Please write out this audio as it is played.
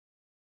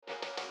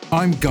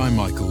I'm Guy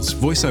Michaels,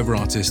 voiceover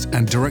artist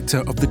and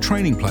director of the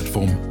training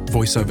platform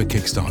Voiceover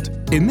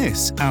Kickstart. In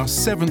this, our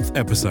 7th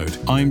episode,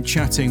 I'm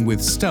chatting with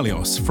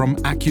Stelios from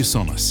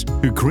Accusonus,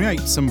 who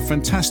create some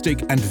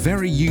fantastic and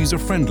very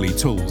user-friendly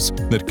tools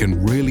that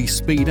can really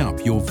speed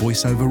up your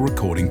voiceover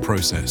recording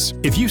process.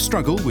 If you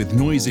struggle with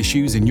noise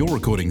issues in your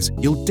recordings,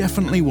 you'll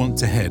definitely want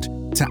to head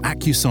to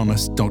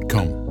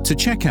accusonus.com to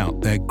check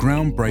out their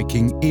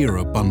groundbreaking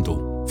Era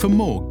bundle. For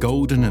more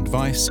golden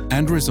advice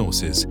and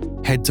resources,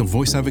 head to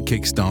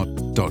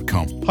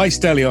voiceoverkickstart.com. Hi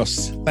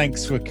Stelios,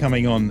 thanks for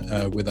coming on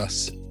with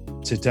us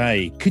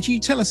today. Could you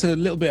tell us a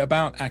little bit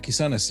about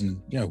Accusonus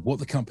and what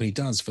the company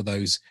does for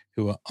those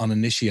who are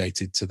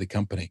uninitiated to the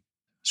company?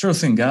 Sure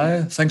thing,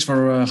 Guy. Thanks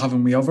for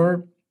having me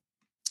over.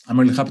 I'm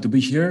really happy to be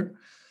here.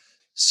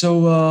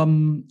 So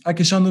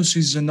Accusonus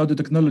is an audio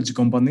technology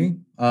company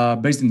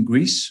based in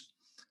Greece.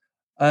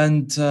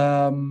 And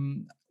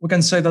we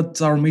can say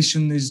that our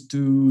mission is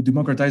to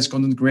democratize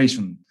content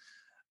creation.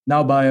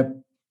 Now, by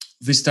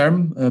the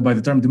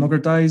term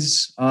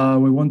democratize,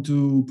 we want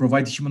to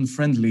provide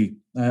human-friendly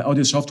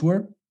audio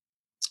software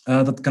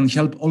that can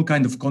help all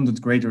kinds of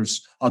content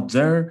creators out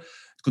there.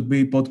 It could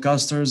be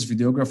podcasters,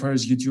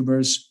 videographers,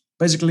 YouTubers,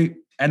 basically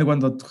anyone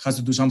that has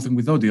to do something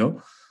with audio.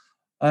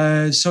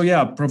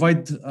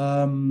 Provide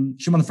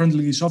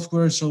human-friendly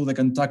software so they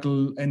can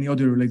tackle any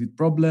audio-related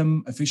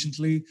problem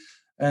efficiently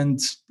and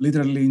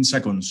literally in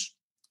seconds.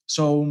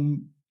 So,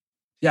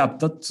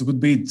 that would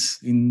be it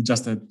in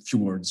just a few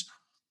words.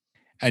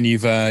 And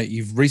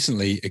you've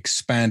recently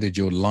expanded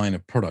your line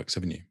of products,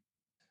 haven't you?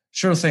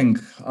 Sure thing.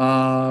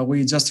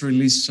 We just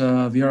released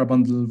the Era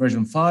Bundle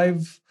version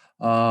 5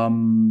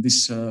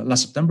 this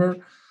last September.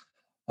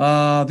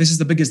 This is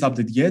the biggest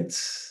update yet,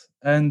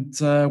 and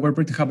we're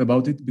pretty happy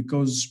about it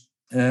because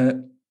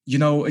it's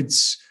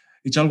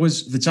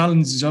always the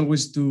challenge is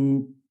always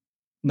to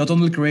not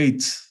only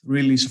create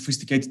really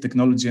sophisticated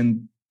technology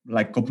and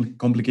like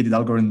complicated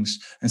algorithms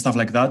and stuff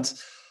like that.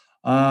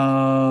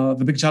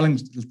 The big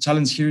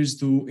challenge here is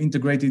to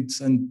integrate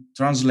it and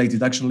translate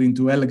it actually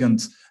into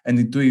elegant and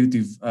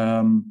intuitive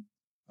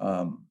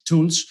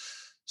tools,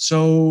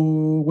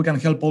 so we can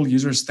help all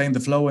users stay in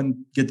the flow and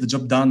get the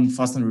job done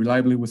fast and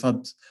reliably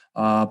without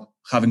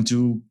having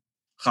to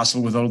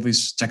hassle with all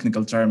these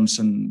technical terms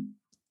and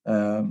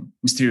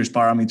mysterious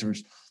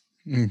parameters.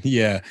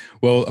 Yeah.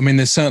 Well, I mean,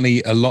 there's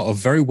certainly a lot of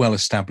very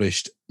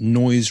well-established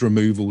noise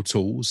removal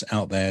tools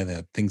out there. There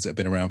are things that have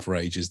been around for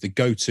ages, the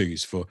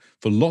go-tos for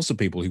lots of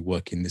people who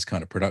work in this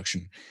kind of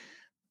production.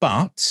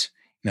 But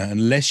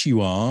unless you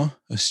are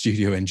a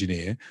studio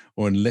engineer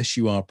or unless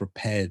you are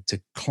prepared to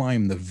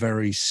climb the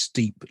very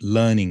steep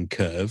learning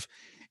curve,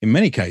 in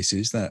many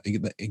cases, that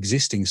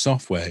existing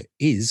software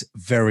is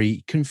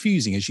very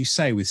confusing, as you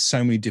say, with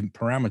so many different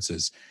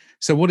parameters.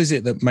 So what is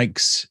it that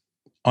makes...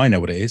 I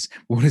know what it is.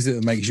 What is it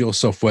that makes your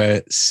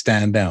software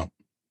stand out?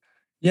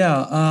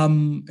 Yeah,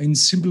 in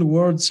simple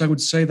words, I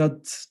would say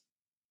that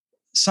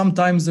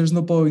sometimes there's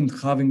no point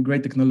having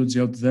great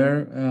technology out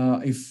there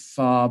if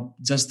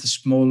just a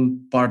small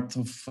part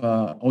of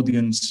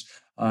audience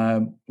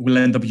will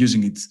end up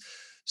using it.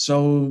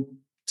 So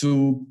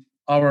to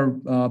our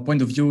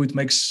point of view, it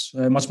makes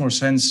much more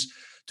sense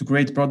to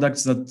create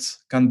products that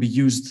can be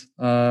used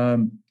by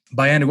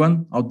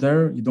anyone out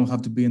there. You don't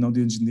have to be an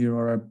audio engineer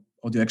or an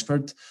audio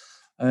expert.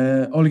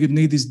 All you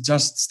need is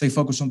just stay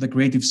focused on the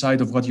creative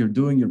side of what you're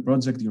doing, your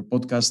project, your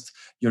podcast,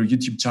 your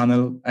YouTube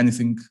channel,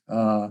 anything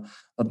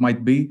that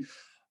might be.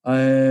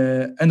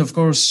 And of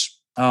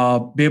course,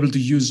 be able to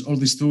use all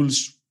these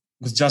tools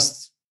with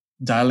just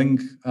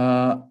dialing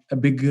a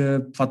big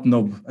fat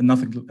knob and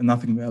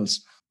nothing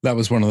else. That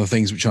was one of the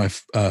things which I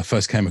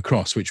first came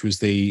across, which was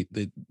the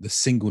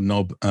single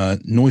knob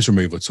noise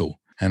removal tool.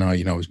 And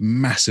I was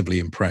massively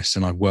impressed.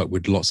 And I've worked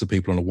with lots of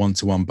people on a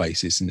one-to-one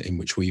basis in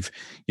which we've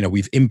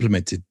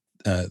implemented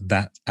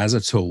that as a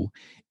tool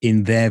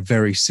in their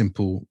very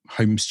simple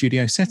home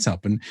studio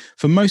setup. And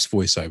for most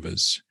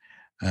voiceovers,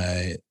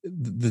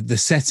 the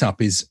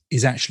setup is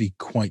actually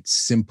quite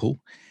simple.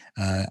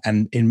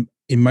 And in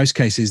most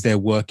cases, they're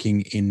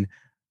working in,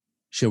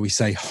 shall we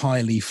say,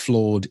 highly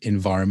flawed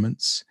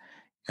environments,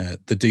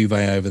 the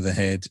duvet over the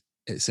head,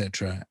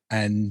 etc.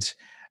 And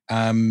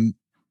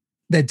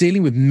they're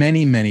dealing with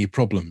many, many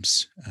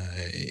problems,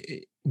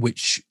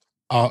 which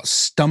are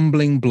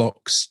stumbling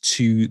blocks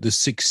to the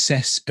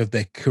success of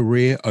their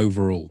career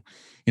overall.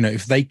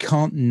 If they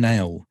can't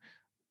nail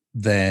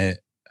their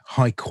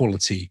high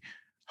quality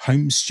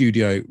home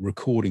studio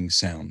recording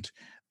sound,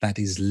 that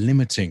is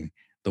limiting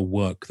the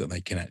work that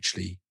they can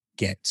actually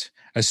get,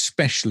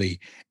 especially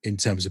in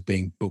terms of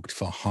being booked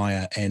for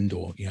higher end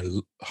or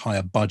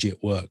higher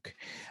budget work,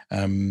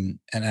 and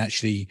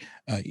actually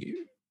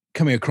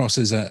coming across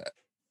as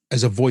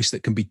a voice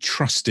that can be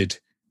trusted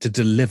to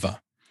deliver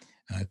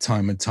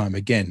time and time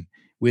again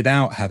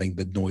without having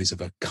the noise of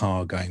a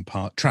car going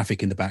past,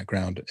 traffic in the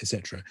background,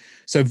 etc.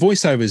 So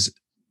voiceovers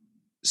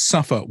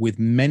suffer with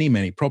many,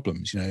 many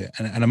problems,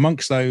 and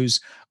amongst those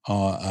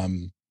are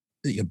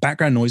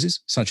background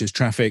noises such as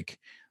traffic,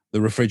 the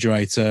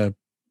refrigerator,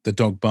 the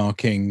dog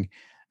barking,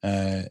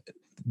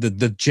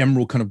 the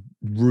general kind of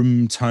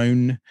room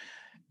tone,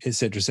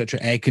 etc., etc.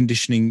 Air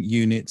conditioning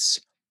units,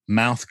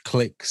 mouth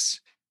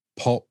clicks,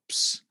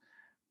 pops,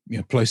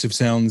 plosive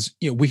sounds.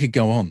 We could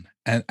go on,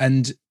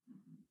 and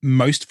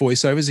most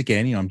voiceovers,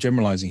 again, I'm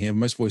generalizing here.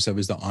 Most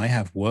voiceovers that I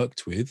have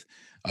worked with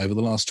over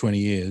the last 20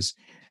 years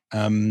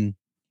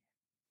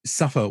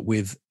suffer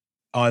with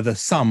either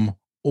some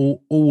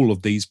or all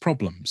of these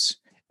problems.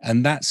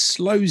 And that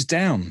slows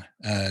down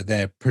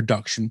their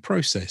production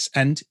process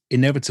and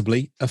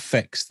inevitably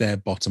affects their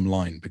bottom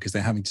line because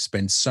they're having to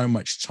spend so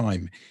much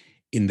time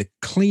in the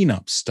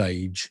cleanup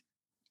stage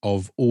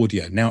of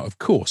audio. Now, of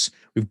course,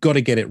 we've got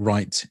to get it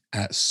right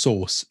at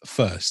source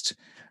first.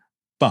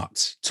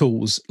 But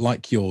tools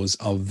like yours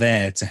are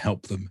there to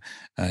help them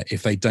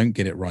if they don't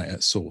get it right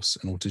at source,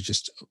 and or to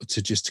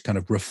just kind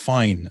of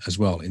refine as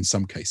well in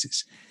some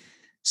cases.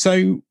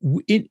 So,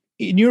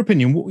 in your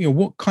opinion,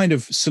 what kind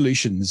of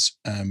solutions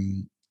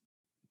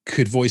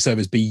could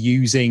voiceovers be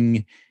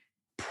using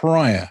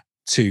prior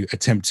to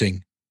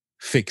attempting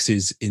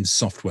fixes in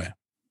software?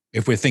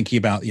 If we're thinking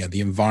about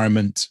the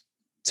environment,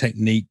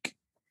 technique,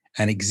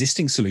 and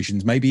existing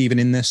solutions, maybe even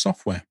in their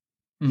software.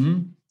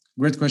 Mm-hmm.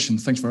 Great question.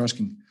 Thanks for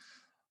asking.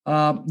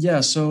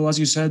 So as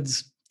you said,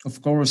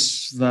 of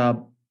course,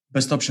 the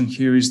best option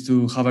here is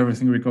to have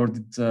everything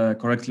recorded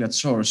correctly at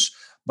source,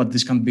 but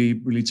this can be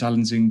really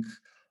challenging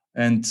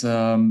and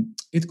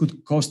it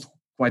could cost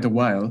quite a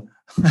while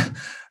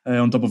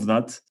on top of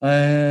that.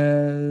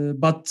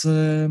 But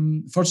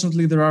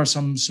fortunately, there are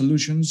some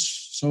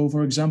solutions. So,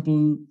 for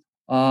example,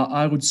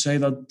 I would say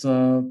that,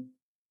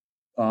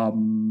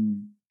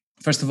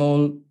 first of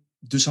all,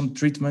 do some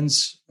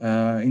treatments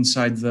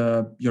inside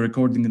your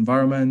recording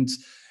environment.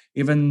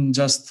 Even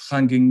just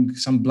hanging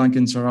some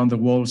blankets around the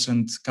walls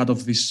and cut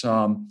off these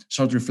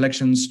short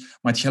reflections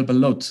might help a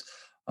lot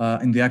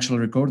in the actual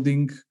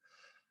recording.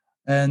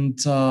 And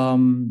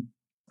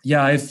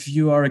if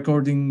you are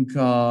recording,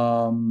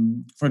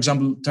 for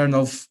example, turn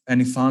off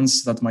any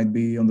fans that might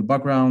be on the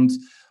background.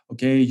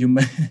 Okay, you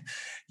may.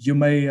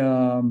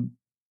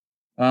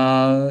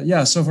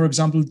 So for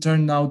example,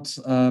 turn out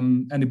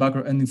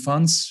any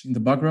fans in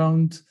the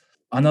background.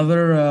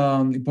 Another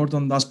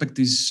important aspect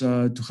is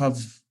to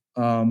have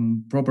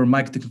proper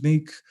mic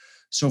technique.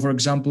 So, for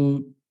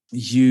example,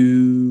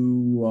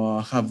 you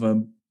have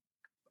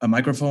a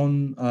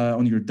microphone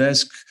on your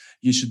desk.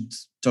 You should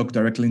talk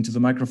directly into the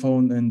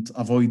microphone and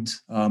avoid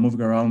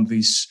moving around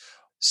this.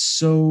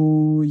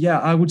 So,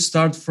 I would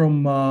start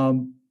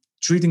from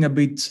treating a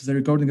bit the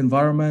recording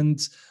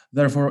environment,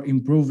 therefore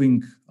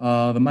improving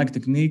the mic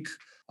technique.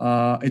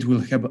 It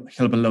will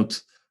help a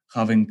lot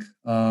having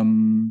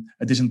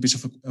a decent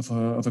piece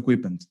of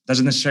equipment.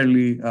 Doesn't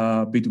necessarily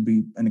be to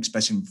be an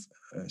expensive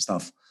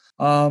stuff.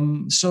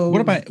 So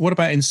what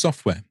about in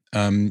software?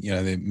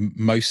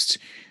 Most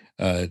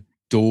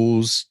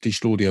DAWs,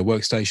 digital audio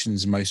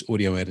workstations, most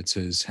audio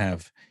editors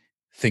have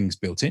things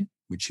built in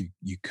which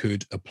you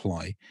could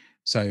apply.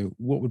 So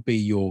what would be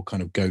your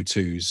kind of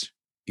go-tos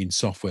in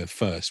software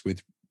first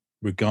with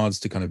regards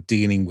to kind of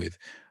dealing with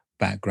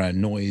background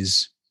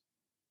noise,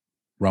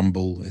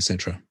 rumble,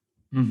 etc.?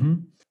 Mm-hmm.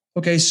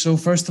 Okay, so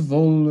first of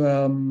all,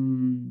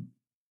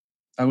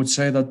 I would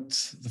say that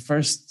the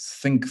first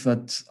thing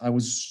that I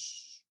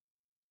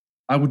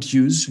would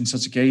use in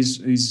such a case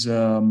is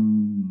a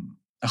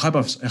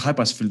high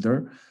pass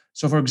filter.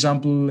 So, for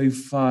example,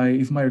 if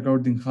my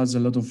recording has a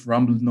lot of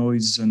rumble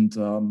noise and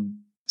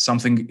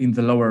something in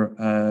the lower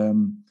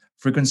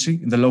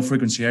frequency, in the low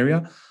frequency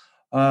area,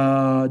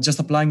 just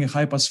applying a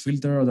high pass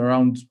filter at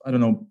around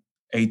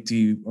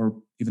 80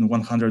 or even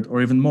 100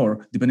 or even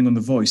more, depending on the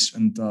voice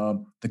and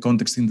the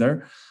context in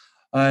there,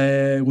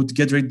 I would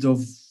get rid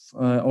of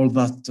all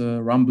that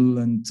rumble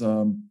and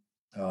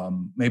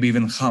maybe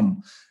even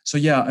hum. So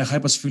a high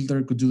pass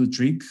filter could do the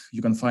trick.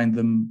 You can find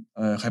them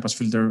high pass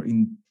filter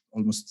in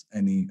almost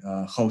any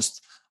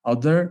host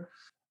out there.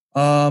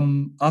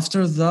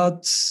 After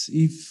that,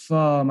 if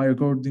my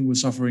recording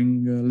was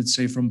suffering, let's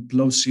say, from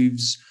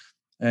plosives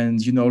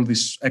and all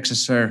this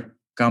excess air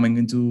coming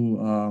into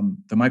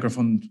the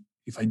microphone,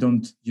 if I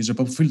don't use a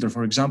pop filter,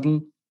 for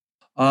example,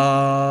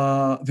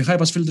 the high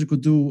pass filter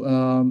could do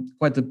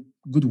quite a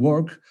good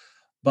work.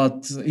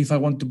 But if I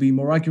want to be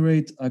more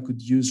accurate, I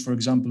could use, for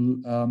example,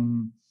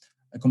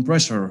 a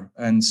compressor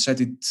and set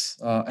it,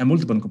 a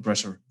multiband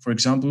compressor, for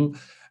example,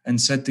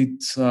 and set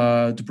it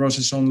to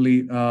process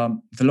only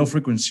the low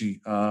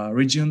frequency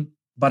region.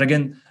 But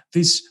again,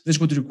 this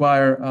would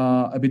require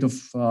a bit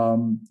of,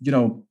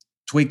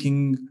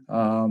 tweaking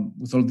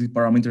with all the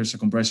parameters a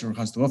compressor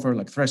has to offer,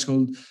 like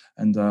threshold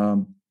and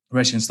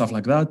ratio and stuff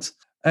like that.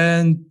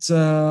 And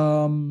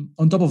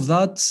on top of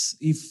that,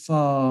 if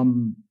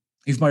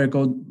my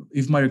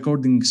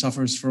recording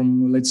suffers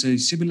from, let's say,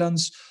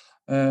 sibilance,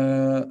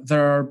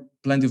 there are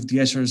plenty of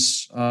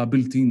de-essers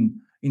built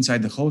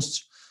inside the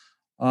hosts.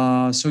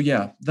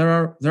 There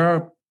are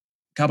a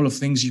couple of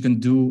things you can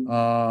do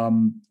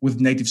with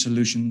native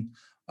solution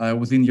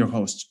within your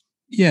host.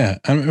 Yeah,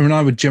 I mean,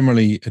 I would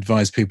generally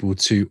advise people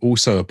to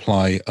also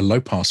apply a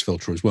low pass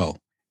filter as well,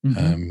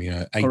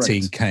 Mm-hmm.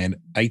 18K and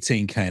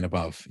 18K and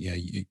above.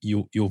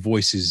 Your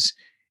voice is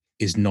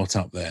not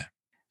up there.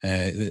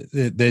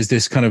 There's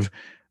this kind of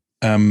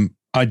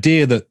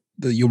idea that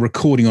you're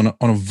recording on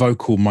a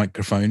vocal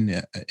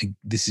microphone.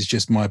 This is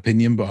just my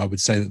opinion, but I would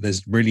say that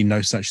there's really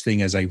no such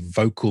thing as a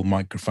vocal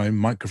microphone.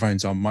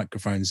 Microphones are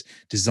microphones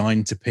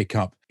designed to pick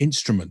up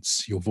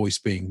instruments, your voice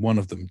being one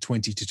of them,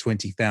 20 to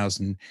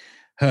 20,000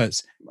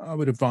 hertz. I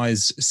would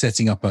advise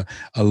setting up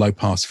a low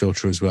pass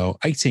filter as well,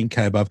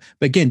 18K above.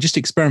 But again, just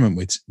experiment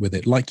with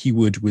it like you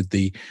would with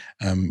the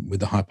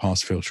high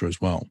pass filter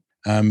as well.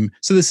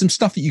 So there's some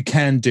stuff that you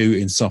can do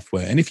in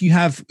software. And if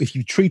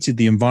you've treated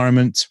the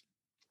environment,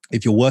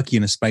 if you're working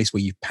in a space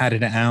where you've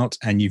padded it out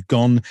and you've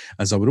gone,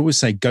 as I would always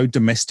say, go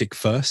domestic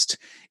first,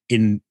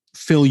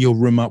 fill your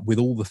room up with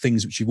all the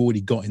things which you've already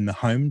got in the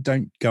home.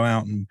 Don't go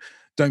out and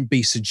don't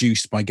be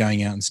seduced by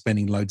going out and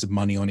spending loads of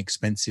money on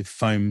expensive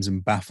foams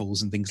and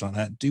baffles and things like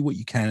that. Do what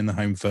you can in the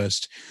home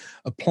first.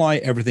 Apply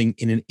everything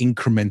in an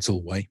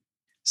incremental way.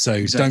 So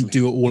Exactly. Don't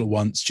do it all at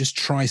once. Just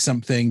try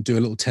something, do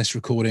a little test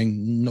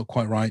recording. Not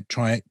quite right.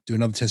 Try it, do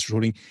another test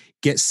recording.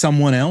 Get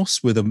someone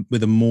else with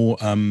a more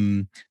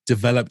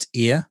developed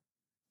ear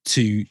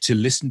to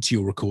listen to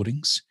your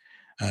recordings,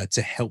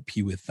 to help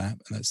you with that.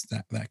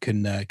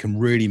 And that can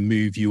really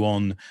move you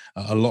on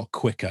a lot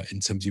quicker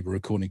in terms of your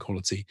recording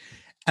quality.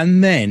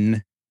 And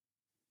then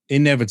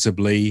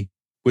inevitably,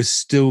 we're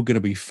still going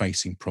to be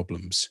facing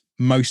problems.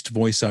 Most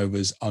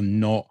voiceovers are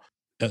not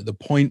at the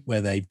point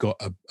where they've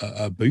got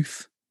a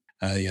booth.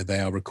 They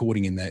are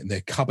recording in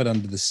their cupboard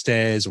under the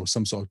stairs or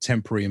some sort of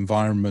temporary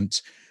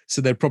environment.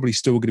 So they're probably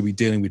still going to be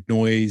dealing with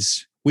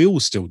noise. We all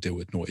still deal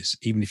with noise,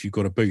 even if you've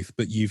got a booth,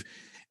 but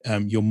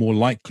you're more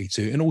likely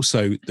to, and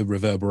also the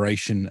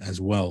reverberation as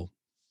well.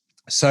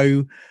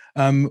 So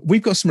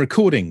we've got some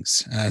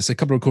recordings. So a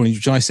couple of recordings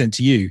which I sent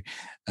to you,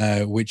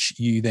 which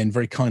you then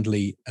very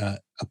kindly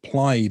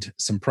applied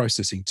some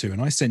processing to.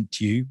 And I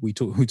sent you, we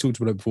talked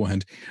about it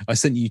beforehand, I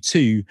sent you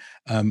two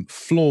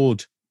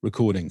flawed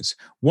recordings.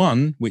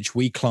 One, which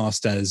we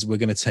classed as we're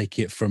going to take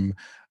it from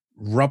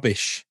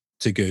rubbish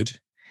to good.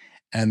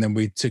 And then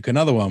we took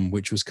another one,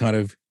 which was kind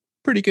of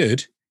pretty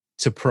good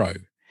to pro.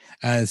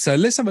 So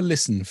let's have a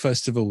listen,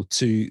 first of all,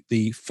 to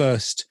the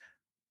first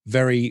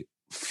very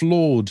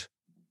flawed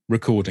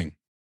recording.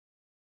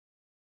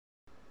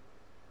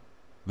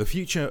 The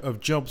Future of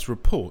Jobs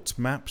report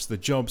maps the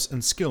jobs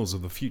and skills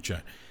of the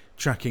future,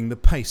 tracking the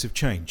pace of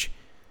change.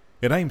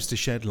 It aims to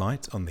shed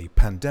light on the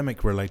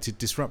pandemic-related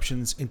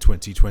disruptions in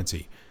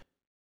 2020.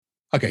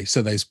 Okay,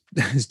 so there's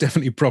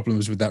definitely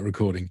problems with that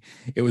recording.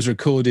 It was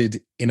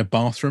recorded in a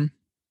bathroom,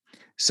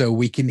 so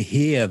we can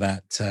hear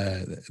that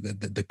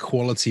the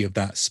quality of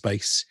that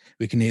space.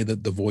 We can hear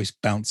the voice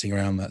bouncing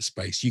around that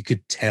space. You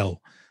could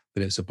tell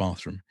that it's a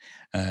bathroom.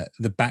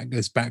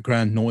 There's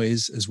background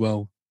noise as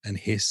well and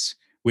hiss,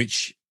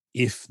 which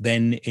if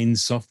then in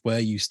software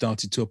you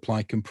started to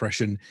apply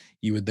compression,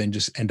 you would then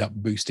just end up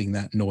boosting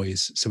that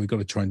noise. So we've got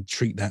to try and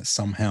treat that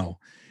somehow.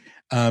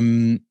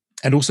 And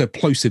also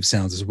plosive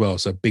sounds as well.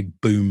 So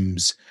big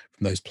booms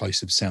from those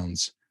plosive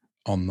sounds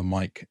on the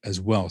mic as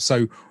well.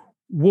 So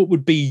what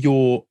would be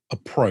your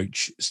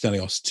approach,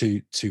 Stelios,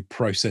 to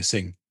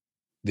processing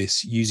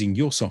this using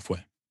your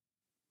software?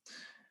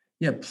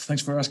 Yep,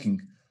 thanks for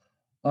asking.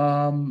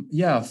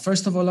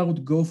 First of all, I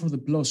would go for the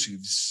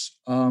plosives.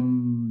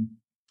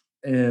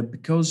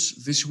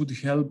 Because this would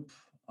help.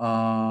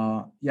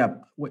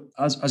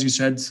 As you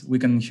said, we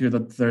can hear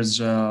that there's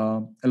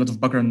a lot of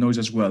background noise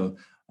as well,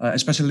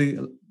 especially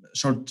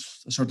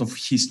sort of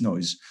hiss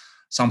noise,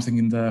 something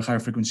in the higher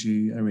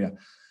frequency area.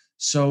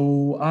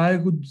 So I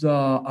would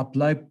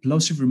apply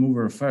plosive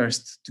remover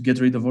first to get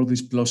rid of all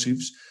these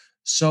plosives.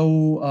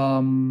 So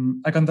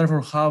I can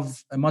therefore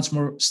have a much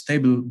more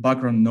stable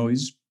background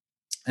noise,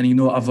 and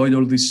avoid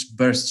all these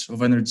bursts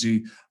of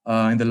energy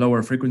in the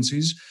lower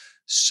frequencies.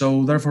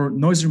 So therefore,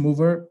 noise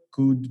remover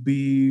could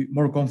be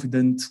more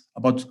confident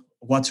about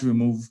what to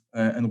remove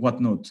and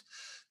what not.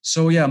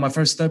 So my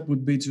first step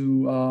would be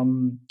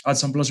to add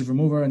some plosive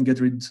remover and get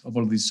rid of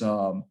all these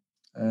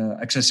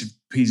excessive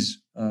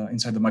P's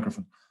inside the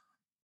microphone.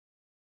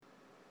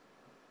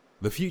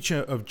 The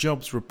Future of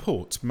Jobs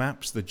report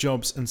maps the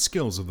jobs and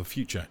skills of the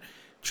future,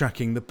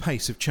 tracking the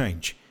pace of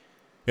change.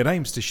 It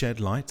aims to shed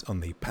light on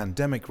the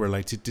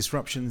pandemic-related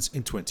disruptions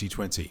in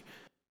 2020.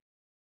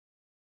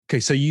 Okay,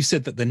 so you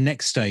said that the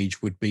next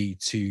stage would be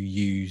to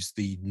use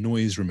the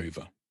noise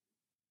remover.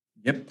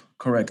 Yep,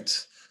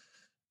 correct.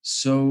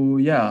 So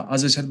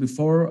as I said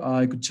before,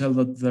 I could tell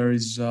that there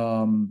is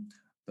the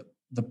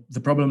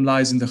problem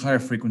lies in the higher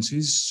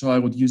frequencies. So I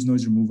would use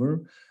noise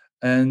remover,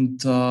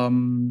 and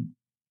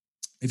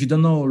if you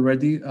don't know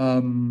already,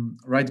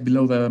 right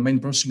below the main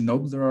processing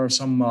knob, there are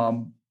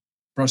some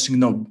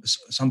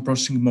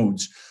processing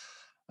modes.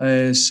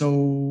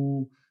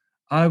 So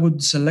I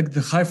would select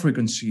the high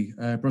frequency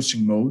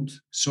processing mode,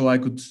 so I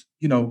could,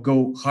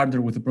 go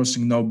harder with the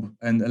processing knob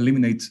and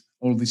eliminate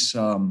all this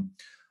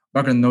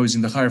background noise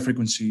in the higher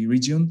frequency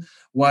region,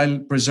 while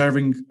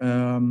preserving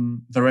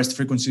the rest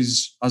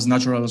frequencies as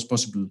natural as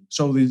possible.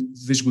 So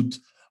this would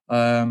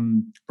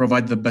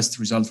provide the best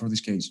result for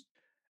this case.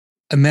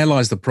 And there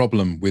lies the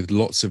problem with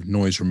lots of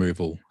noise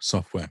removal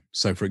software.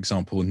 So, for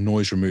example,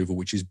 noise removal,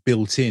 which is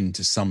built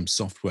into some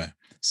software,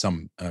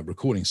 some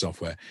recording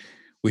software,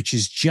 which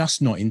is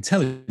just not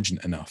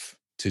intelligent enough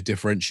to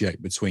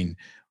differentiate between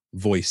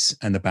voice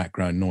and the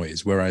background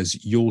noise.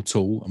 Whereas your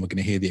tool, and we're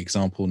going to hear the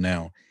example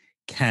now,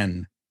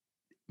 can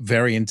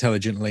very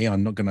intelligently,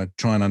 I'm not going to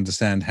try and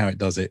understand how it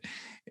does it,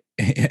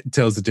 it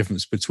tells the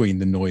difference between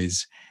the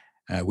noise,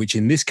 which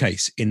in this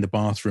case, in the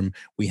bathroom,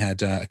 we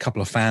had a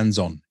couple of fans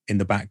on in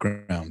the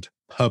background,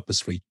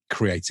 purposefully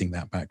creating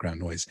that background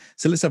noise.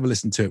 So let's have a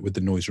listen to it with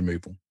the noise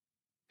removal.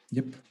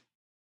 Yep.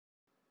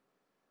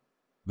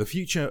 The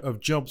Future of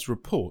Jobs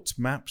report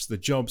maps the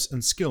jobs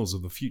and skills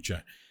of the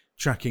future,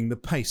 tracking the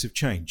pace of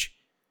change.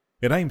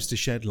 It aims to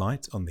shed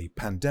light on the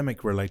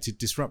pandemic-related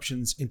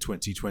disruptions in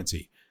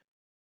 2020.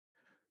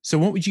 So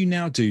what would you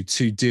now do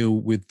to deal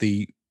with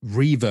the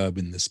reverb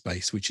in the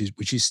space, which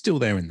is still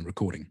there in the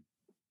recording?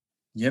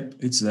 Yep,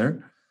 it's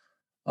there.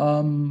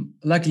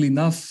 Luckily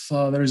enough,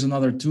 there is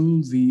another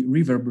tool, the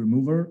reverb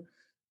remover.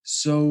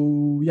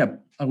 So yeah,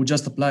 I would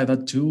just apply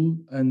that tool,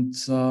 and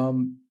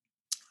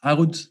I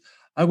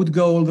would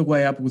go all the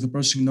way up with the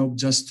processing knob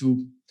just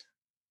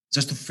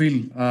to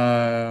feel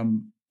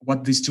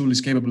what this tool is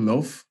capable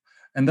of,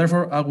 and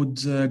therefore I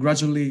would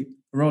gradually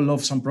roll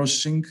off some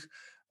processing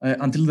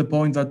until the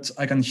point that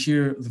I can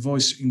hear the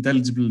voice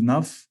intelligible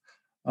enough,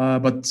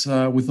 but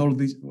with all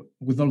the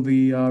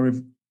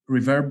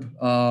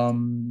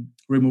reverb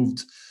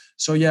removed.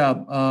 So yeah,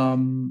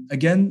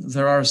 again,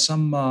 there are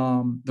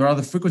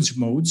the frequency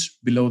modes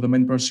below the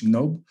main processing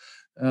knob.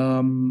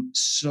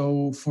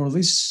 So for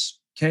this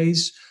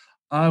case,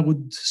 I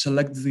would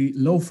select the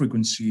low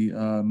frequency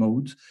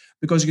mode,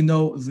 because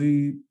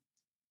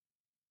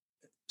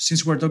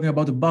since we're talking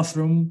about a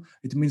bathroom,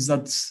 it means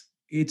that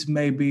it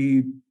may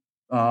be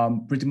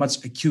pretty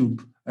much a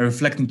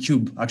reflecting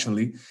cube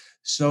actually.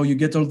 So you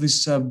get all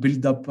this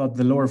build up at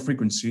the lower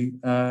frequency.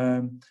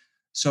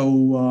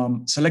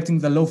 So selecting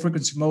the low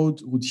frequency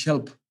mode would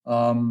help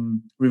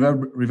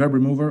reverb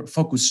remover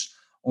focus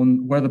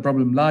on where the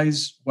problem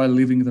lies, while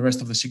leaving the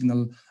rest of the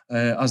signal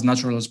as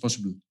natural as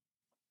possible.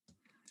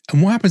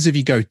 And what happens if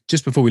you go,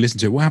 just before we listen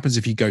to it, what happens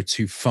if you go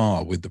too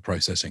far with the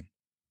processing?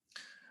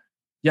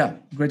 Yeah,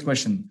 great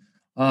question.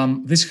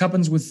 This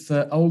happens with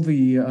all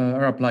the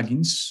Era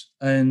plugins,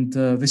 and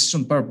this is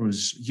on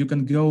purpose. You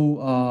can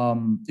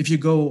go, if you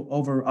go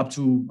over up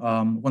to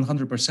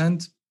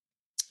 100%,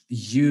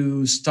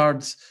 you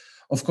start,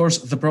 of course,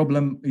 the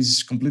problem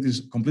is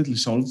completely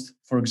solved.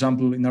 For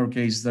example, in our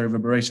case, the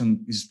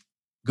reverberation is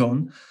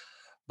gone.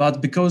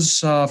 But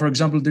because, for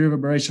example, the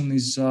reverberation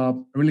is a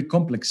really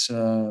complex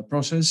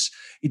process,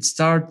 it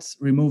starts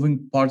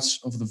removing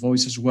parts of the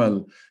voice as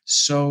well.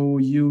 So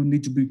you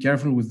need to be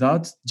careful with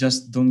that.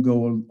 Just don't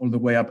go all the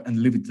way up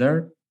and leave it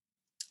there.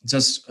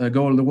 Just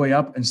go all the way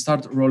up and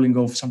start rolling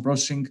off some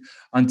processing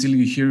until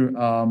you hear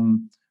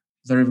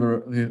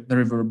the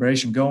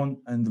reverberation gone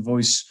and the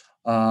voice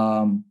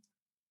and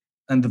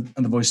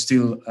the voice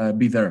still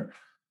be there.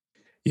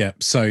 Yeah.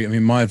 So, I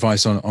mean, my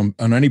advice on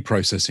any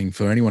processing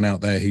for anyone out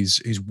there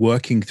who's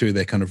working through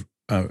their kind of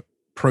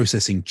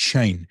processing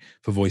chain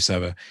for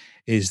VoiceOver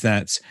is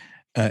that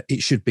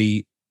it should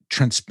be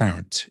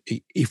transparent.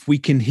 If we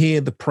can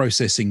hear the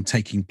processing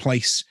taking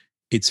place,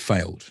 it's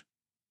failed.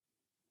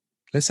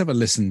 Let's have a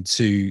listen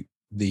to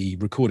the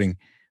recording,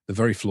 the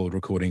very flawed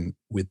recording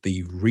with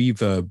the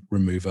reverb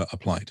remover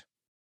applied.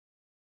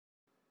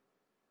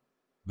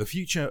 The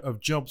Future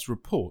of Jobs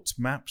report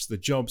maps the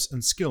jobs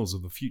and skills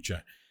of the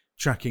future,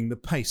 tracking the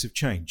pace of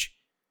change.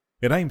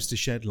 It aims to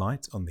shed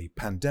light on the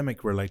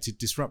pandemic-related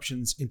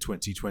disruptions in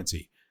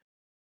 2020.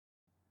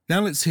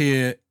 Now let's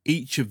hear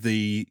each of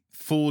the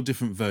 4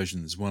 different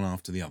versions, one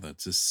after the other,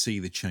 to see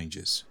the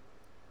changes.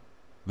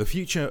 The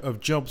Future of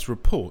Jobs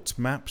report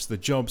maps the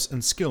jobs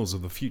and skills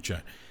of the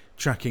future,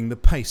 tracking the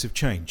pace of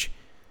change.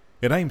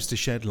 It aims to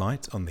shed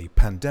light on the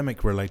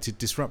pandemic-related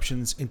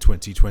disruptions in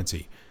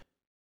 2020.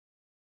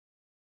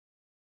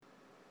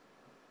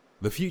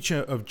 The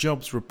Future of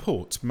Jobs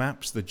report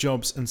maps the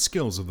jobs and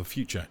skills of the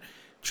future,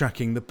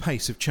 tracking the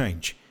pace of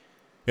change.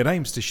 It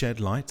aims to shed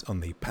light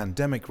on the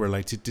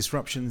pandemic-related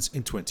disruptions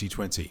in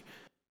 2020.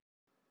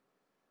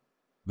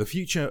 The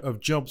Future of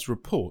Jobs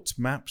report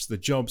maps the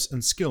jobs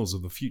and skills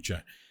of the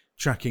future,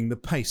 tracking the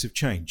pace of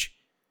change.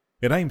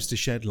 It aims to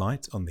shed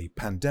light on the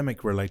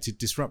pandemic-related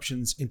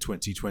disruptions in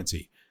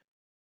 2020.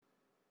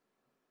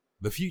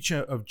 The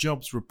Future of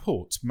Jobs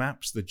report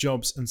maps the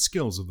jobs and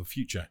skills of the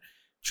future,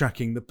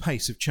 tracking the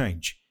pace of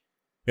change.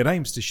 It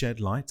aims to shed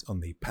light on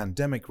the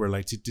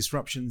pandemic-related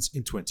disruptions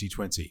in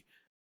 2020.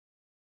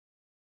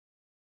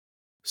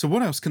 So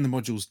what else can the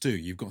modules do?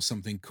 You've got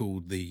something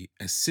called the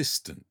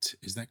Assistant,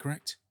 is that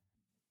correct?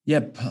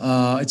 Yep,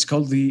 it's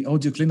called the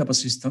Audio Cleanup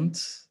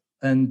Assistant.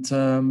 And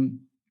up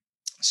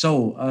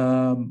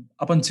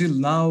until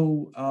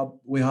now,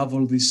 we have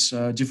all these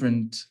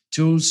different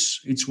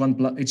tools. Each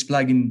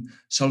plugin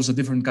solves a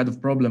different kind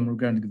of problem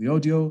regarding the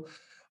audio.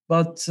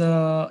 But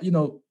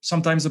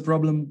sometimes the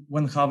problem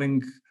when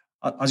having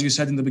as you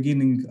said in the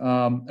beginning,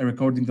 a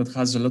recording that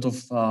has a lot of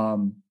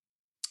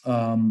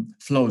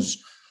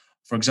flaws.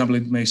 For example,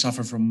 it may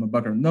suffer from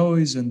background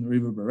noise and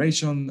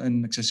reverberation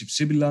and excessive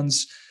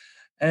sibilance.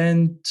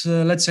 And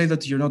let's say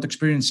that you're not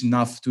experienced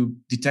enough to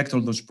detect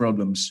all those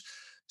problems.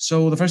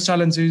 So the first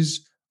challenge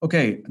is,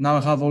 okay, now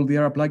I have all the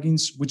Era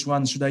plugins, which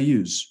one should I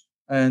use?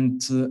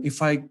 And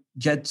if I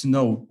get to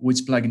know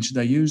which plugin should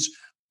I use,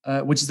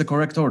 which is the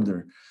correct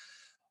order.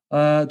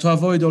 To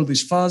avoid all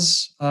this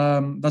fuzz,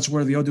 that's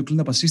where the Audio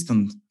Cleanup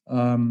Assistant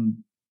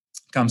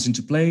comes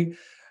into play.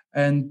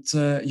 And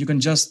you can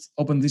just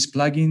open this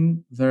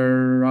plugin.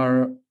 There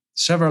are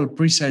several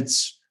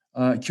presets,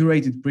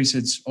 curated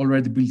presets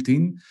already built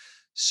in.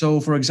 So,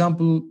 for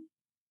example,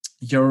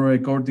 your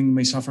recording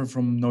may suffer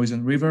from noise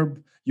and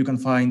reverb. You can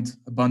find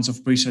a bunch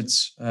of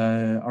presets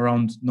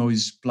around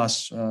noise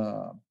plus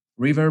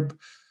reverb.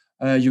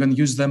 You can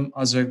use them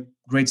as a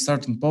great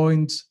starting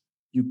point.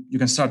 You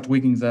can start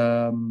tweaking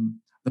the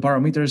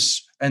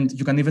parameters, and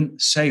you can even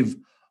save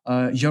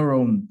your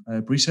own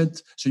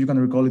preset, so you can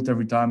recall it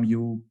every time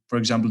you, for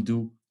example,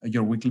 do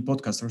your weekly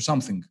podcast or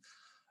something.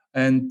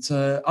 And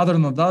other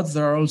than that,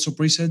 there are also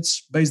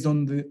presets based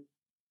on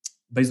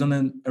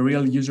a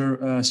real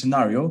user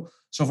scenario.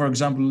 So, for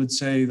example, let's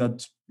say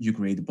that you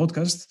create a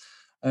podcast.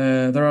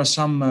 There are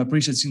some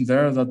presets in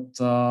there that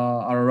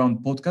are around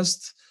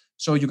podcast,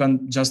 so you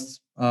can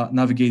just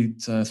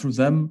navigate through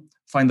them,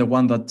 find the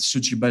one that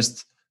suits you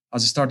best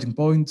as a starting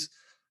point,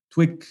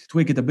 tweak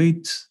it a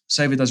bit,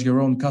 save it as your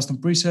own custom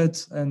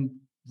preset, and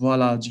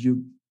voila,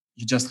 you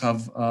just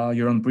have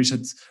your own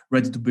presets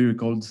ready to be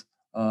recalled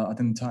at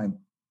any time.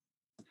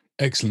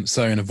 Excellent.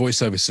 So in a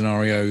voiceover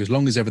scenario, as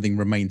long as everything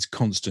remains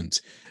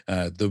constant,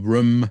 the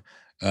room,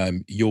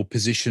 your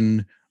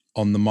position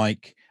on the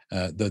mic,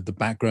 the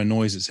background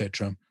noise,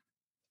 etc.,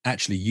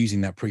 actually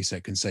using that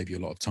preset can save you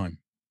a lot of time.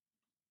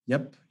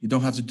 Yep. You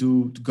don't have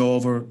to go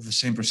over the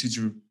same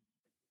procedure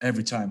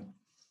every time.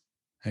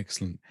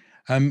 Excellent.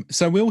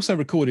 So we also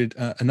recorded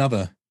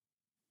another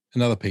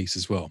piece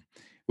as well,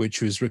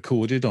 which was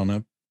recorded on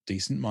a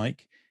decent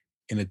mic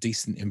in a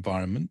decent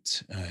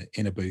environment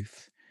in a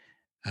booth,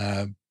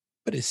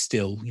 but it's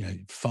still,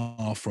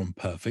 far from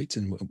perfect,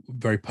 and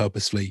very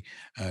purposefully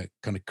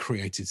kind of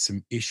created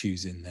some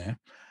issues in there.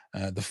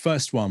 The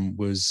first one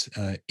was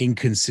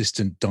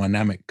inconsistent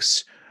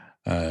dynamics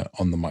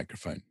on the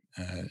microphone.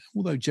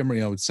 Although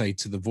generally I would say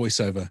to the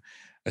voiceover,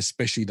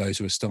 especially those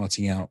who are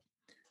starting out,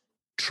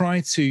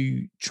 try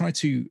to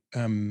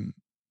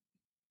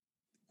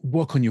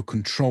work on your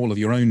control of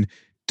your own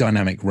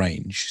dynamic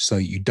range, so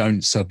you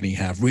don't suddenly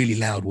have really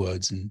loud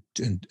words and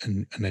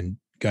then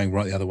going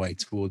right the other way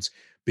towards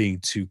being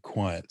too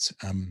quiet.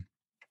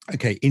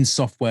 Okay, in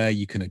software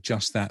you can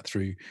adjust that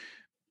through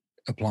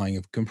applying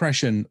of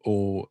compression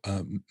or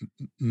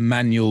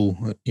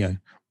manual,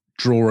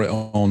 draw it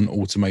on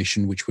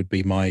automation, which would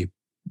be my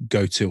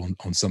go-to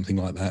on something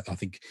like that. I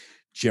think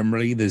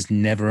generally there's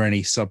never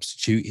any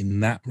substitute in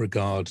that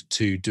regard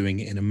to doing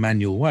it in a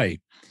manual way,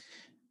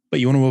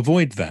 but you want to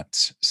avoid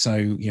that.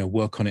 So,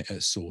 work on it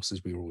at source,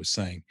 as we were always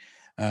saying.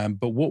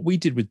 But what we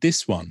did with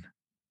this one,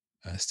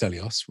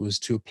 Stelios, was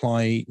to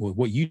apply, or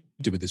what you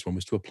did with this one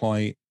was to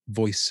apply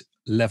Voice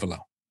Leveler,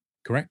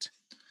 correct?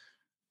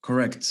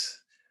 Correct.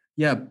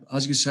 Yeah,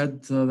 as you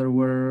said, there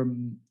were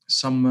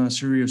some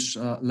serious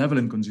level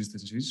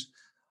inconsistencies,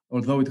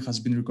 although it has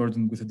been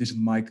recorded with a decent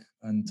mic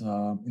and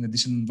in a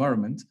decent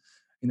environment,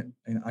 in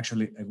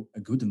actually a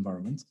good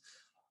environment.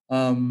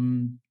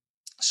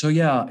 So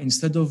yeah,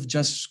 instead of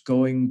just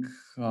going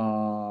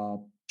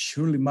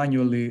purely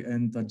manually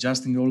and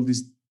adjusting all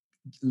these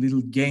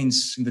little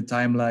gains in the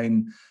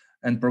timeline,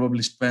 and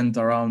probably spend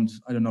around,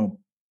 I don't know,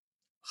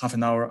 half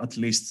an hour at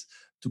least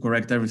to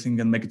correct everything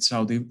and make it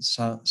sound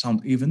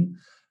even.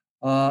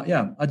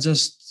 I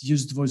just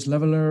used Voice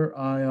Leveler.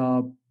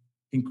 I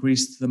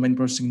increased the main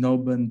processing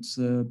knob, and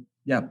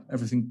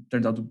everything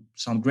turned out to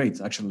sound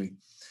great, actually.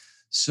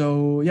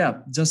 So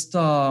just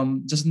a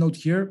note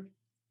here.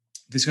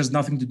 This has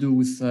nothing to do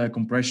with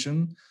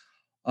compression.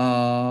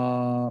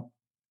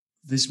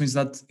 This means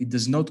that it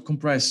does not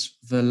compress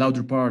the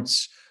louder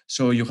parts,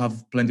 so you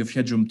have plenty of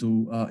headroom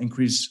to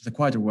increase the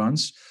quieter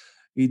ones.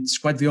 It's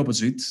quite the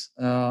opposite.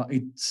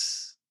 It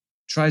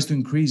tries to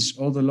increase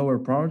all the lower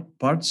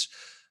parts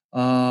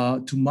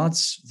to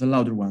match the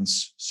louder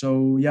ones.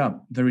 So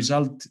the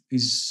result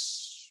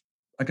is,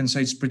 I can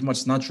say, it's pretty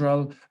much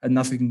natural, and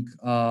nothing.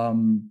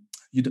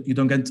 You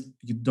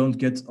don't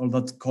get all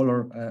that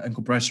color and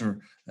compressor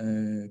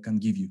can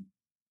give you.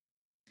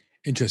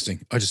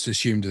 Interesting. I just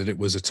assumed that it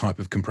was a type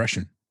of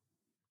compression.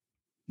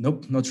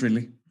 Nope, not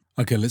really.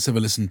 Okay, let's have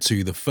a listen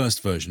to the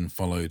first version,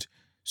 followed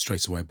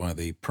straight away by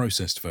the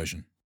processed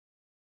version.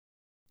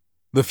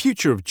 The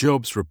Future of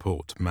Jobs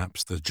report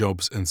maps the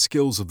jobs and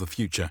skills of the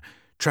future,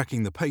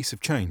 tracking the pace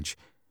of change.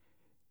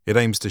 It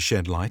aims to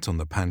shed light on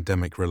the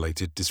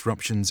pandemic-related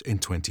disruptions in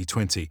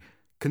 2020,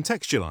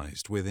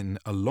 contextualized within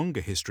a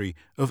longer history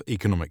of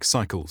economic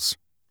cycles.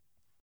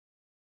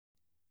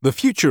 The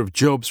Future of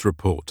Jobs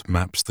report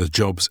maps the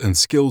jobs and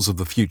skills of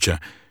the future,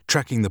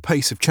 tracking the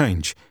pace of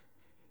change.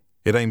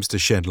 It aims to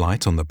shed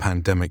light on the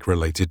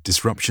pandemic-related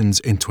disruptions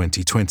in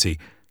 2020,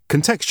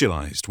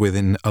 contextualized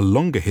within a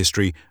longer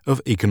history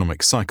of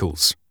economic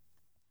cycles.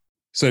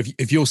 So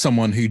if you're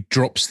someone who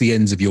drops the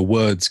ends of your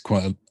words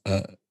quite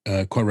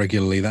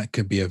regularly, that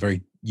could be a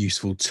very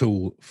useful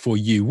tool for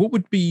you. What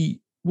would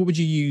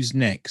you use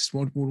next?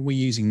 What are we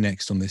using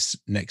next on this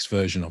next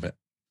version of it?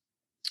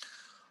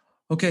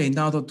 Okay,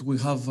 now that we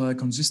have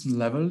consistent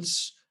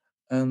levels,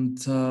 and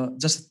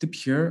just a tip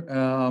here,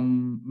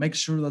 make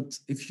sure that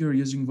if you're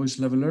using Voice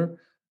Leveler,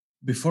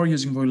 before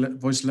using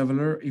Voice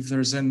Leveler, if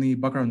there's any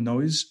background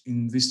noise,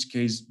 in this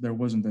case, there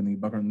wasn't any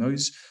background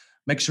noise,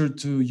 make sure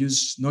to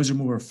use Noise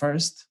Remover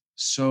first,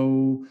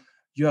 so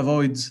you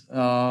avoid,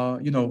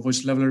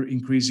 Voice Leveler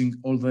increasing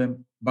all the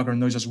background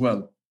noise as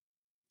well.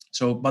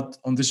 So, but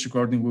on this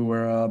recording, we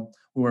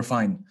were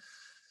fine.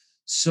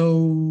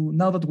 So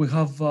now that we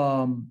have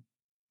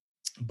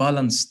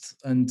balanced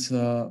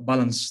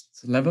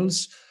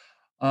levels,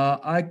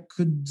 I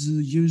could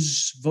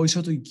use Voice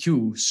Auto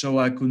EQ, so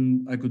I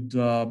could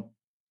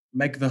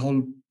make the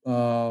whole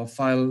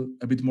file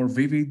a bit more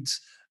vivid,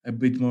 a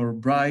bit more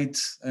bright,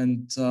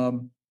 and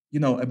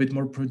a bit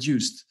more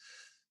produced.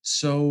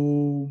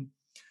 So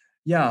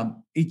yeah,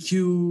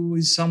 EQ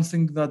is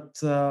something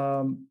that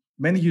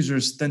many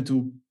users tend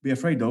to be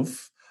afraid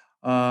of,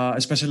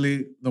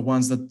 especially the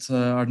ones that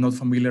are not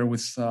familiar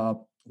with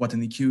what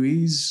an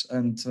EQ is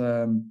and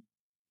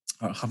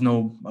have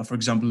no, for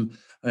example,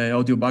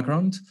 audio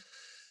background.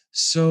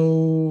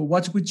 So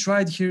what we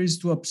tried here is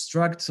to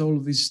abstract all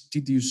this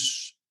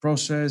tedious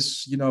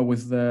process,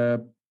 with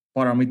the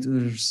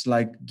parameters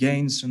like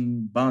gains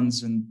and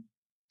bands and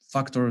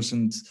factors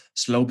and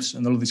slopes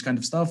and all this kind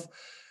of stuff,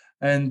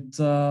 and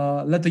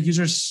let the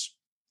users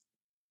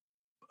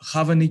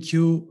have an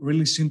EQ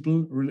really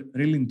simple,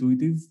 really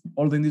intuitive.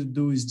 All they need to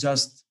do is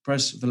just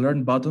press the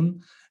learn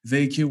button.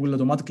 The EQ will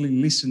automatically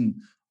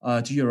listen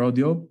to your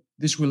audio.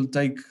 This will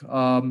take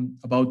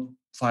about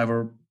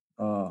 5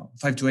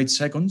 to 8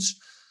 seconds.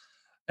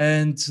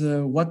 And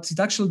what it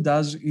actually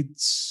does,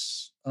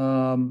 it's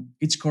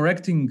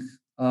correcting,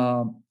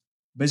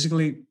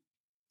 basically,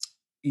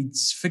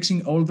 it's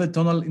fixing all the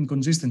tonal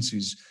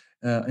inconsistencies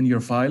in your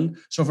file.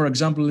 So, for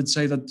example, let's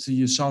say that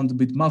you sound a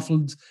bit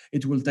muffled.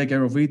 It will take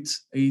care of it.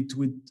 It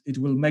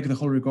will make the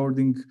whole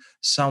recording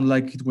sound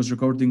like it was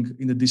recording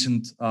in a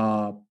decent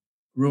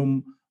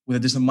room with a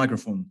decent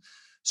microphone.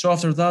 So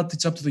after that,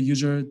 it's up to the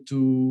user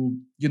to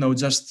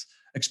just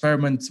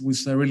experiment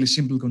with a really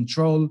simple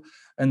control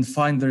and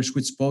find their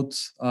sweet spot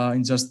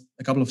in just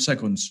a couple of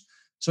seconds.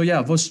 So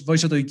yeah, Voice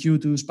Auto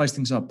EQ to spice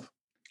things up.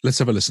 Let's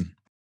have a listen.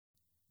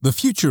 The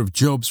Future of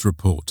Jobs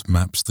report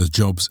maps the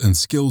jobs and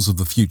skills of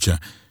the future,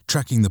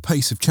 tracking the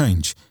pace of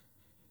change.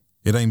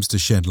 It aims to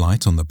shed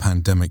light on the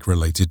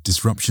pandemic-related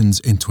disruptions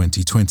in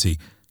 2020,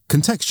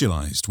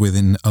 contextualized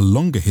within a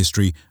longer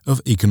history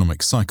of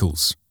economic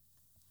cycles.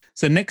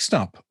 So next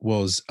up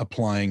was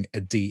applying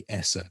a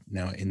de-esser.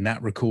 Now, in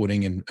that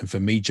recording, and for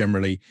me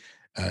generally,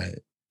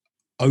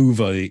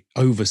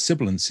 over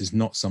sibilance is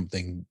not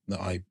something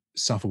that I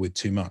suffer with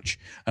too much,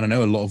 and I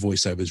know a lot of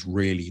voiceovers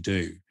really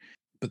do.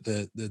 But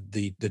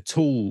the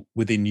tool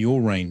within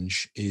your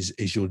range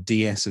is your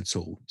de-esser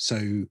tool.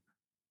 So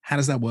how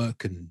does that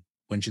work, and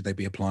when should they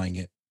be applying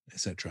it,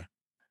 etc.?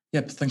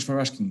 Yep, thanks for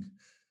asking.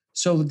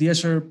 So the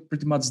de-esser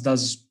pretty much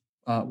does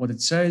what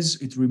it says.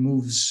 It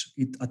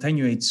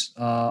attenuates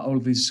all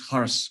these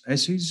harsh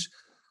S's.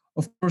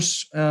 Of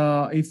course,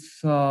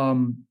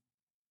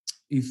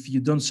 if you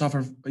don't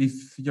suffer,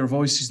 if your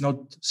voice is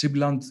not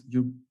sibilant,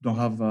 you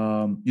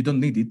don't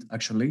need it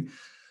actually.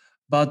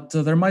 But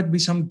there might be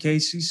some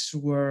cases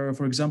where,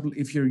 for example,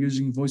 if you're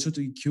using Voice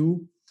Auto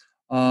EQ,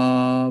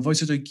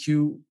 Voice Auto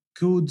EQ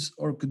could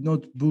or could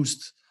not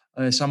boost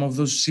some of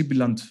those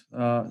sibilant,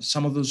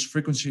 some of those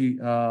frequency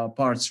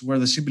parts where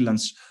the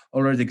sibilance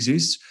already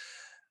exists.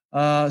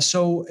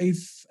 So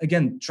if,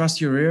 again, trust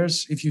your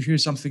ears. If you hear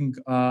something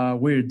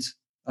weird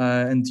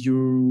and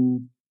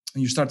you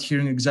start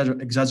hearing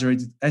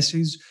exaggerated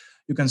S's,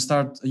 you can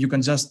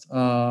just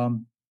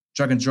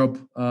drag and drop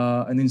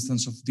an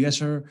instance of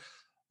de-esser,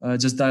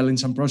 just dial in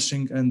some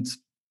processing, and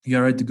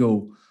you're ready to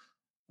go.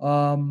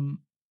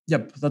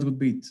 Yep, that would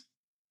be it.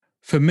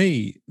 For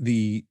me,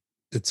 the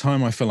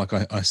time I feel like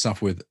I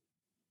suffer with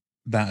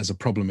that as a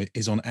problem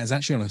is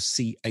actually on a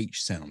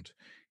CH sound,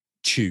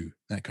 chew,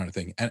 that kind of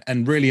thing,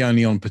 and really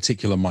only on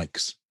particular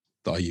mics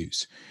that I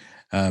use.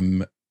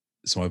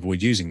 So I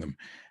avoid using them.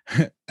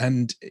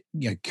 And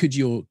could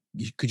your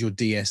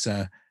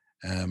de-esser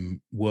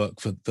work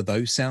for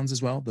those sounds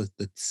as well?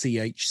 The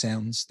CH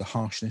sounds, the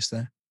harshness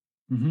there.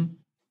 Mm-hmm.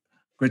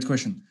 Great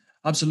question.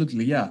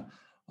 Absolutely, yeah.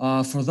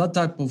 For that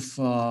type of,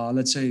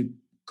 let's say,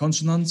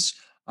 consonants,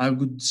 I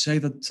would say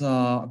that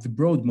the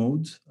broad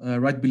mode,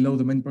 right below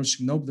the main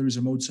processing knob, there is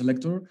a mode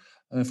selector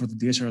for the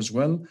de-esser as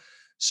well.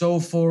 So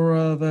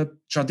for the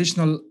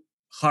traditional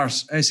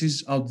harsh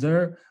S's out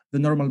there, the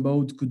normal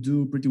mode could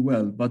do pretty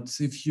well. But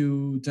if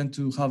you tend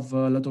to have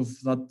a lot of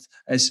that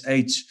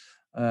SH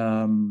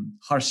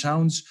harsh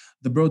sounds,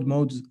 the broad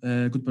mode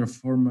could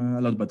perform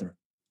a lot better.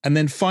 And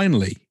then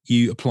finally,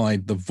 you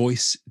applied the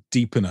voice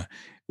deepener,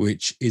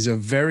 which is a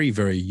very,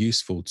 very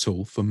useful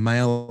tool for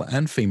male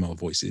and female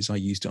voices. I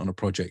used it on a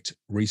project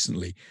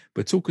recently,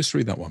 but talk us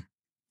through that one.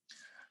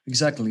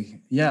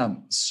 Exactly. Yeah.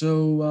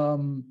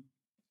 So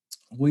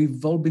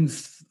we've all been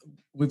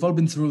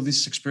through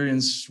this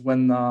experience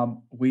when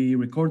we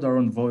record our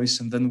own voice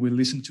and then we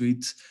listen to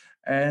it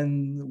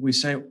and we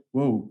say,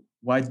 "Whoa,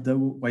 why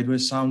do I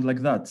sound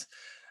like that?"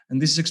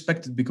 And this is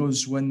expected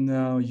because when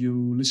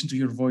you listen to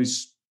your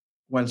voice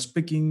while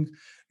speaking,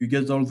 you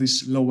get all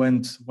this low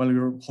end while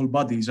your whole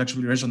body is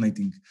actually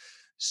resonating.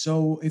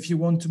 So if you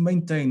want to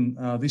maintain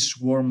this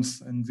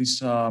warmth and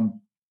this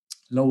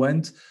low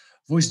end,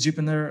 voice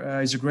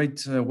deepener is a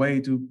great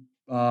way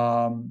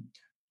um,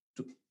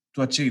 to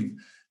to achieve.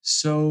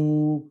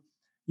 So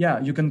yeah,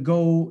 you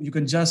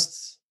can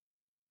just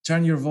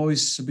turn your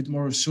voice a bit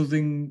more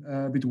soothing,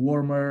 a bit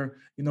warmer,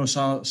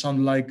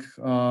 sound like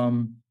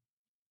um,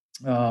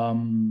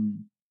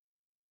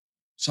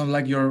 sound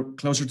like you're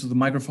closer to the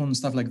microphone and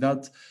stuff like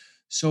that.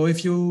 So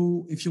if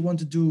you want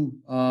to do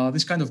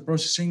this kind of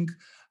processing,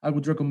 I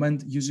would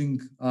recommend using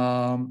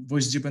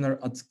voice deepener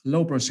at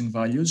low processing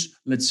values.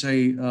 Let's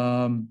say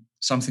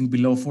something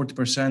below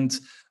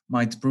 40%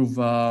 might prove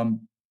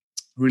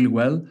really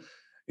well.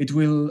 It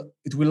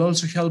will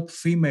also help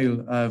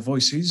female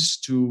voices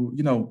to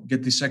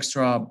get this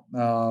extra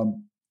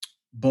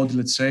body,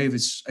 let's say,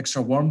 this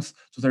extra warmth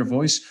to their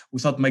voice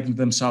without making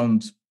them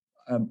sound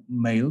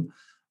male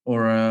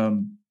or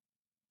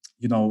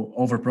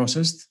over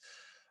processed.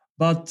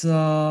 But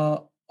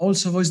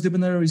also, voice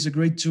deepener is a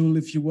great tool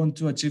if you want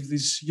to achieve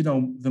this,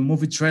 the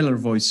movie trailer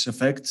voice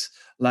effect,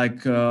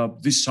 like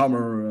this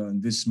summer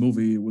this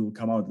movie will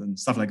come out and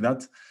stuff like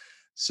that.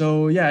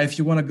 So yeah, if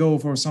you want to go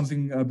for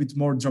something a bit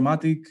more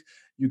dramatic,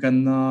 you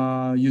can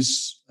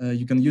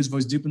use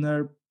voice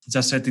deepener.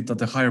 Just set it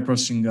at a higher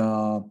processing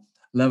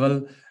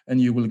level, and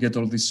you will get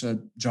all this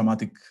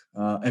dramatic,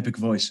 epic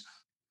voice.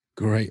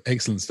 Great,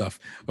 excellent stuff.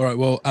 All right,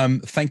 well,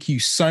 thank you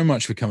so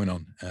much for coming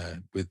on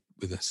with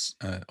us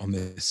on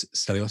this,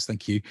 Stelios.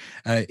 Thank you.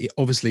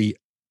 Obviously,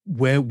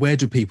 where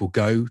do people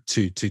go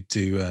to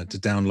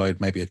download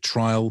maybe a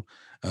trial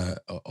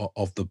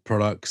of the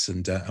products,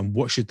 and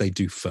what should they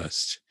do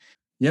first?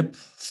 Yep.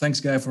 Thanks,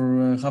 Guy,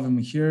 for having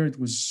me here. It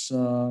was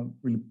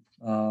really,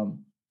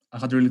 I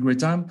had a really great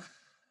time.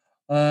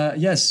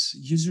 Yes,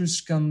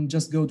 users can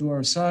just go to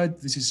our site.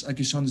 This is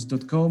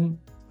Accusonus.com.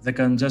 They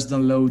can just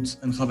download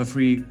and have a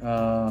free,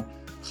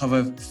 have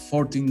a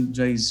 14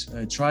 days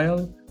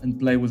trial and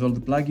play with all the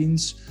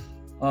plugins.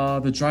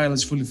 The trial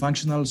is fully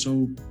functional,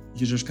 so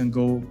users can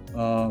go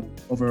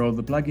over all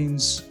the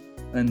plugins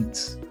and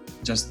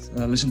just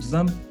listen to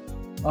them.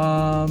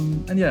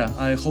 And yeah,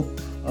 I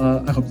hope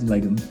you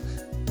like them.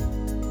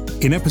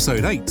 In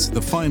episode 8,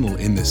 the final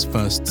in this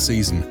first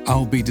season,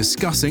 I'll be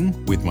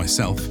discussing with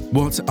myself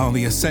what are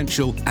the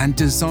essential and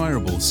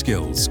desirable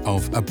skills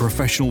of a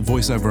professional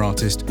voiceover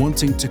artist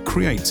wanting to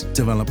create,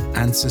 develop,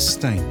 and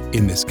sustain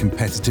in this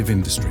competitive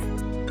industry.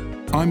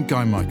 I'm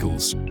Guy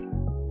Michaels.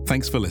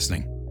 Thanks for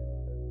listening.